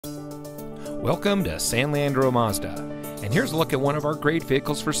Welcome to San Leandro Mazda, and here's a look at one of our great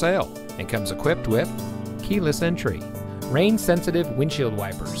vehicles for sale, and comes equipped with keyless entry, rain-sensitive windshield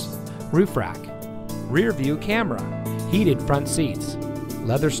wipers, roof rack, rear view camera, heated front seats,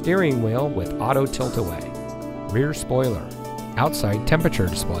 leather steering wheel with auto tilt-away, rear spoiler, outside temperature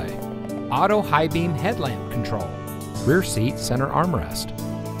display, auto high beam headlamp control, rear seat center armrest.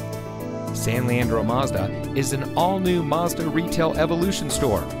 San Leandro Mazda is an all-new Mazda retail evolution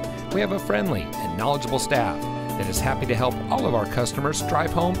store. We have a friendly and knowledgeable staff that is happy to help all of our customers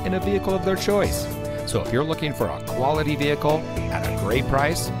drive home in a vehicle of their choice. So if you're looking for a quality vehicle at a great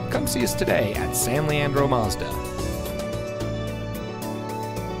price, come see us today at San Leandro Mazda.